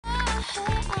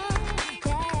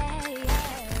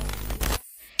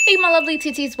Hey my lovely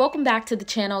TTs, welcome back to the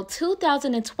channel.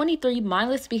 2023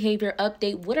 Mindless Behavior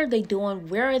Update. What are they doing?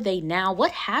 Where are they now?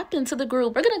 What happened to the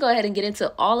group? We're going to go ahead and get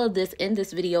into all of this in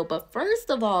this video. But first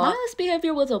of all, Mindless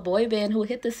Behavior was a boy band who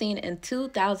hit the scene in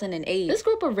 2008. This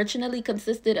group originally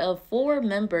consisted of 4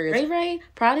 members: Ray Ray,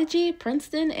 Prodigy,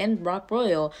 Princeton, and Rock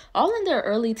Royal. All in their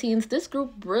early teens, this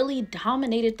group really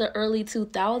dominated the early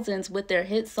 2000s with their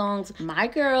hit songs My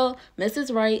Girl,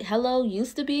 Mrs. Right, Hello,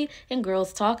 Used to Be, and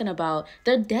Girls Talking About.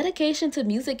 Their dedication to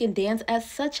music and dance at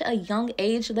such a young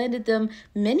age landed them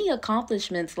many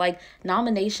accomplishments like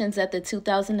nominations at the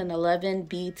 2011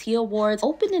 BET Awards,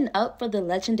 opening up for the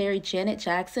legendary Janet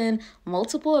Jackson,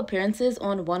 multiple appearances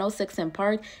on 106 &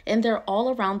 Park, and their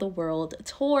All Around the World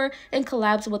tour, and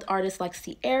collabs with artists like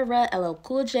Sierra, LL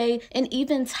Cool J, and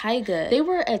even Tyga. They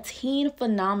were a teen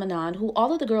phenomenon who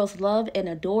all of the girls loved and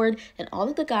adored, and all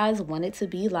of the guys wanted to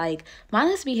be like.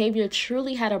 Mindless Behavior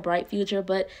truly had a bright future,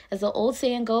 but as the old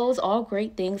saying goes, all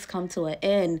great things come to an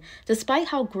end. Despite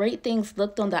how great things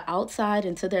looked on the outside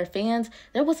and to their fans,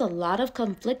 there was a lot of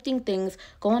conflicting things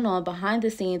going on behind the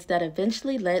scenes that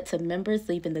eventually led to members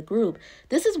leaving the group.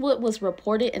 This is what was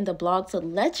reported in the blogs.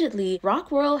 Allegedly,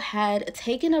 Rock Royal had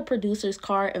taken a producer's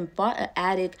car and fought an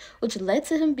addict, which led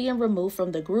to him being removed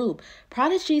from the group.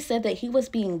 Prodigy said that he was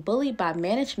being bullied by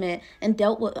management and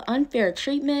dealt with unfair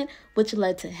treatment, which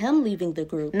led to him leaving the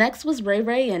group. Next was Ray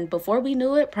Ray, and before we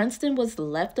knew it, Princeton was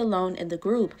left alone in the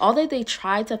group. Although they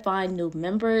tried to find new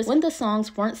members, when the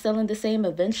songs weren't selling the same,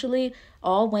 eventually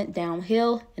all went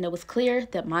downhill, and it was clear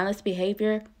that Mindless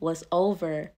Behavior was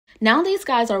over. Now these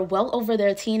guys are well over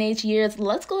their teenage years.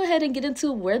 Let's go ahead and get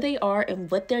into where they are and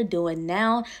what they're doing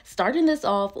now, starting this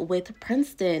off with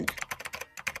Princeton.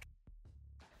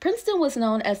 Princeton was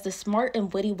known as the smart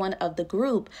and witty one of the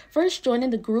group. First joining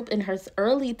the group in her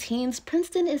early teens,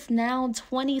 Princeton is now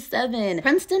 27.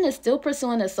 Princeton is still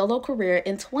pursuing a solo career.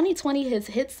 In 2020, his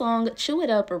hit song Chew It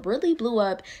Up really blew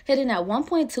up, hitting at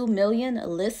 1.2 million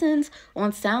listens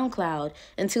on SoundCloud.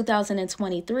 In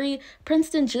 2023,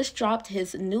 Princeton just dropped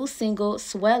his new single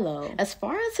Suelo. As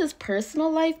far as his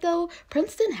personal life though,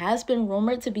 Princeton has been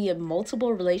rumored to be in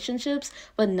multiple relationships,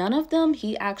 but none of them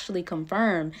he actually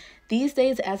confirmed. These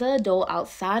days, as an adult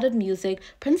outside of music,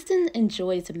 Princeton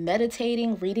enjoys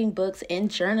meditating, reading books, and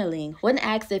journaling. When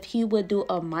asked if he would do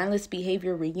a Mindless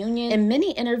Behavior reunion, in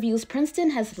many interviews, Princeton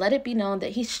has let it be known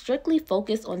that he's strictly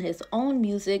focused on his own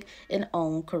music and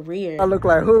own career. I look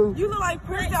like who? You look like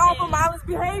Princeton off of Mindless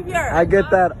Behavior. I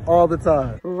get that all the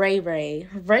time. Ray Ray.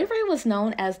 Ray Ray was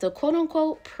known as the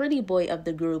quote-unquote pretty boy of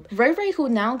the group. Ray Ray, who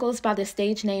now goes by the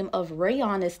stage name of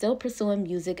Rayon, is still pursuing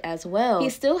music as well. He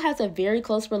still has a very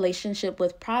close relationship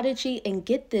with Prodigy, and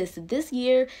get this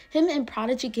year him and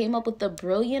Prodigy came up with the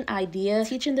brilliant idea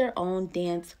teaching their own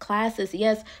dance classes.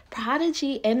 Yes,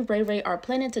 Prodigy and Ray Ray are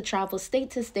planning to travel state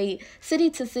to state,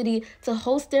 city to city to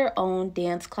host their own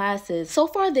dance classes. So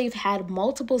far they've had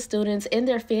multiple students and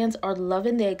their fans are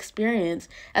loving the experience.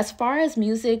 As far as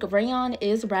music, Rayon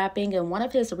is rapping, and one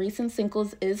of his recent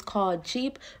singles is called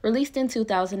Cheap, released in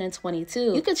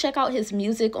 2022. You can check out his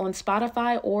music on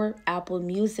Spotify or Apple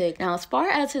Music. Now as far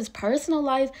as his personal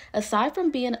life, aside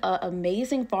from being an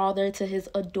amazing father to his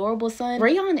adorable son,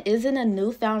 Rayon is in a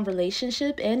newfound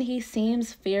relationship and he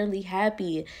seems fairly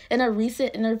happy. In a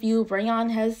recent interview, Rayon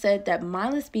has said that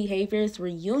Mindless Behavior's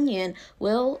reunion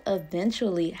will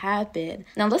eventually happen.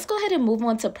 Now let's go ahead and move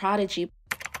on to Prodigy.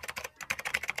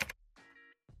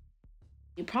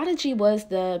 Prodigy was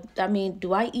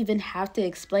do I even have to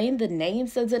explain? The name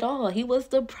says it all. He was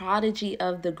the prodigy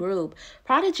of the group.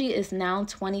 Prodigy is now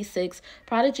 26.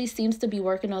 Prodigy seems to be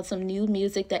working on some new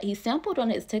music that he sampled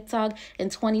on his TikTok in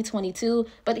 2022,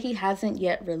 but he hasn't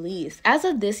yet released. As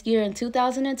of this year in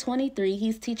 2023,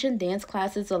 he's teaching dance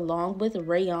classes along with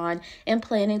Rayon and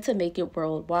planning to make it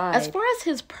worldwide. As far as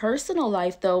his personal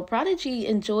life though, Prodigy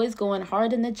enjoys going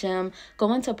hard in the gym,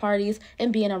 going to parties,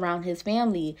 and being around his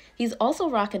family. He's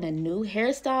also rocking a new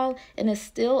hairstyle and is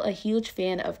still a huge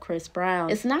fan of Chris Brown.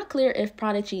 It's not clear if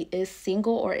Prodigy is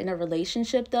single or in a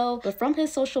relationship though, but from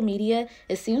his social media,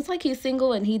 it seems like he's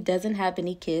single and he doesn't have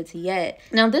any kids yet.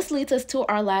 Now this leads us to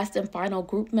our last and final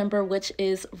group member, which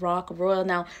is Rock Royal.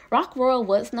 Now Rock Royal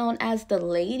was known as the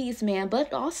ladies' man,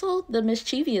 but also the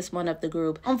mischievous one of the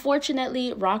group.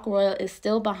 Unfortunately, Rock Royal is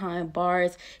still behind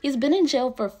bars. He's been in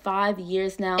jail for 5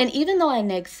 years now, and even though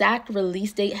an exact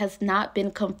release date has not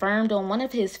been confirmed on one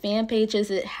of his fan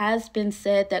pages, it has been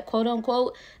said that, quote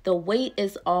unquote, the wait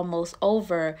is almost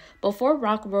over. Before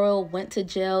Rock Royal went to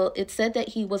jail, it said that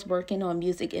he was working on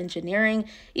music engineering.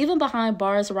 Even behind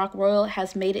bars, Rock Royal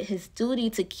has made it his duty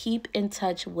to keep in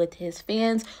touch with his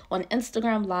fans on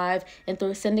Instagram Live and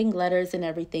through sending letters and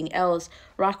everything else.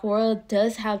 Rock Royal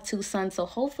does have 2 sons, so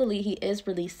hopefully he is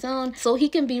released soon so he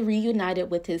can be reunited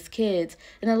with his kids.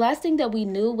 And the last thing that we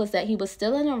knew was that he was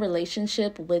still in a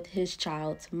relationship with his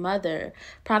child's mother.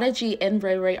 Prodigy and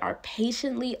Ray Ray are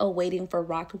patiently awaiting for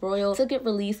Rock Royal to get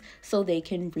released so they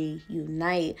can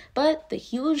reunite. But the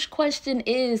huge question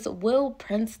is, will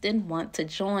Princeton want to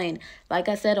join? Like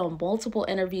I said on multiple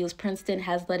interviews, Princeton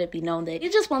has let it be known that he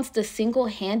just wants to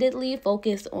single-handedly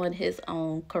focus on his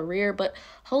own career, but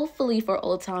hopefully for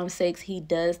old time's sakes he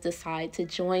does decide to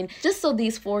join, just so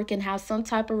these 4 can have some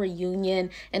type of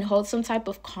reunion and hold some type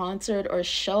of concert or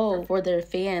show for their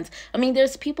fans. I mean,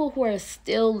 there's people who are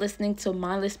still listening to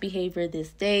Mindless Behavior this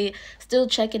day, still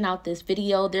checking out this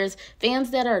video. There's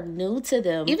fans that are new to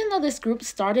them. Even though this group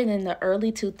started in the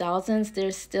early 2000s,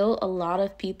 there's still a lot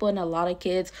of people and a lot of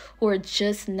kids who are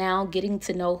just now getting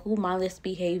to know who Mindless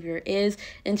Behavior is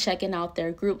and checking out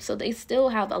their group. So they still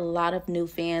have a lot of new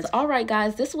fans. All right,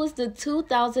 guys, this was the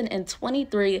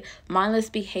 2023 Mindless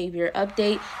Behavior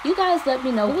update. You guys let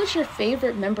me know, who was your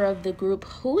favorite member of the group?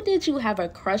 Who did you have a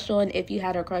crush on, if you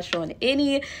had a crush on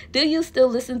any? Do you still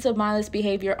listen to Mindless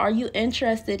Behavior? Are you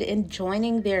interested in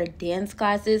joining their dance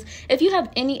classes? If you have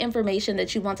any information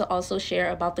that you want to also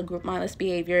share about the group Mindless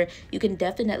Behavior, you can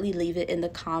definitely leave it in the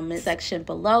comment section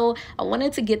below. I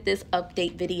wanted to get this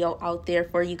update video out there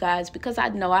for you guys because I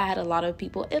know I had a lot of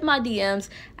people in my DMs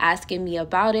asking me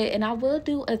about it, and I will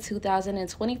do a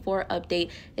 2024 update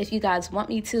if you guys want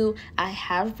me to. I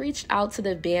have reached out to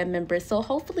the band members, so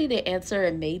hopefully they answer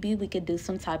and maybe we could do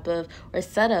some type of, or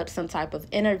set up some type of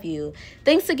interview.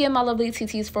 Thanks again, my lovely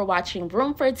TTs, for watching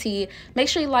Room for Tea. Make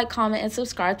sure you like, comment, and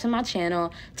subscribe to my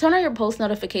channel. Turn on your post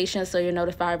notifications so you're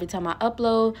notified every time I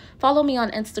upload. Follow me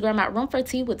on Instagram at Room for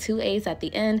Tea with 2 A's at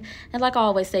the end. And like I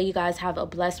always say, you guys have a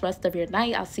blessed rest of your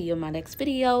night. I'll see you in my next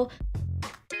video.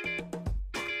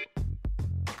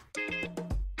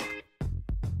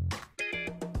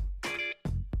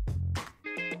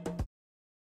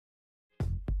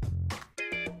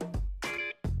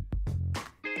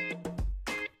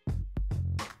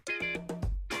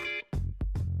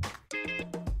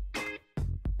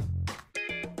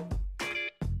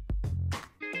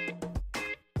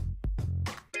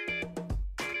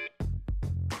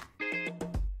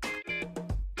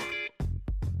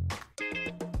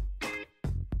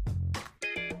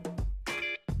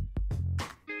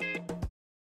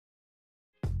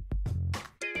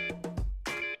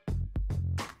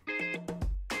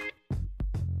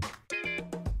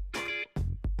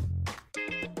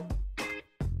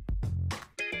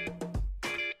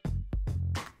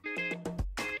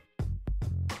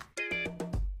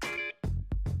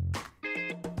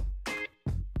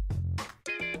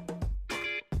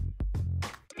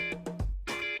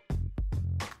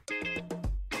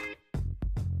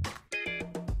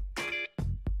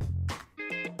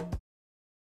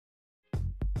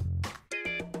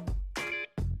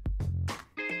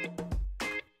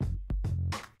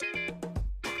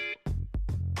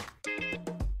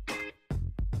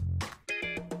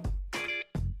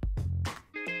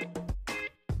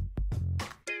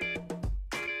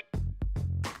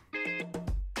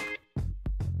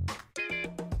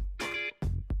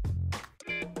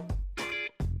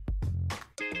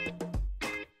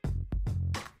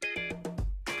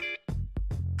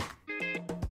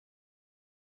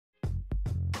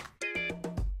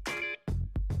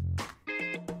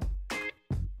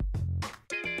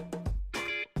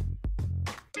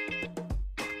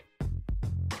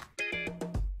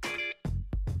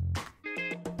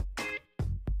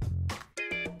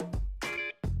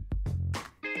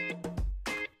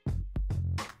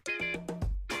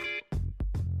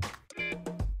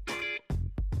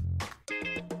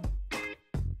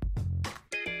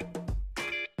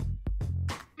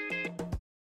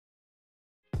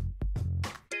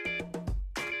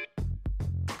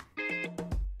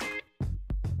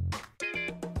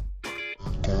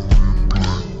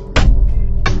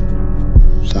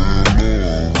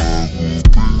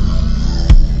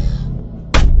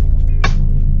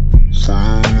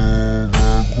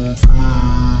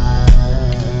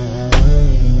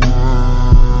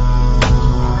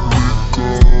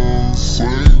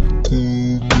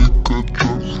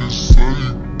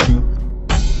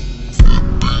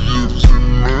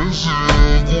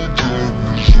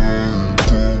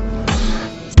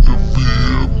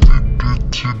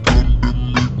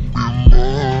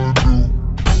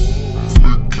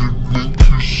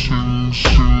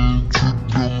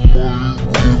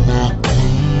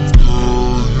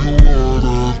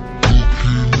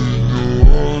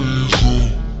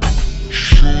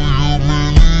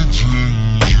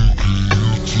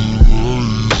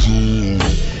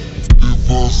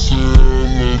 Mindless.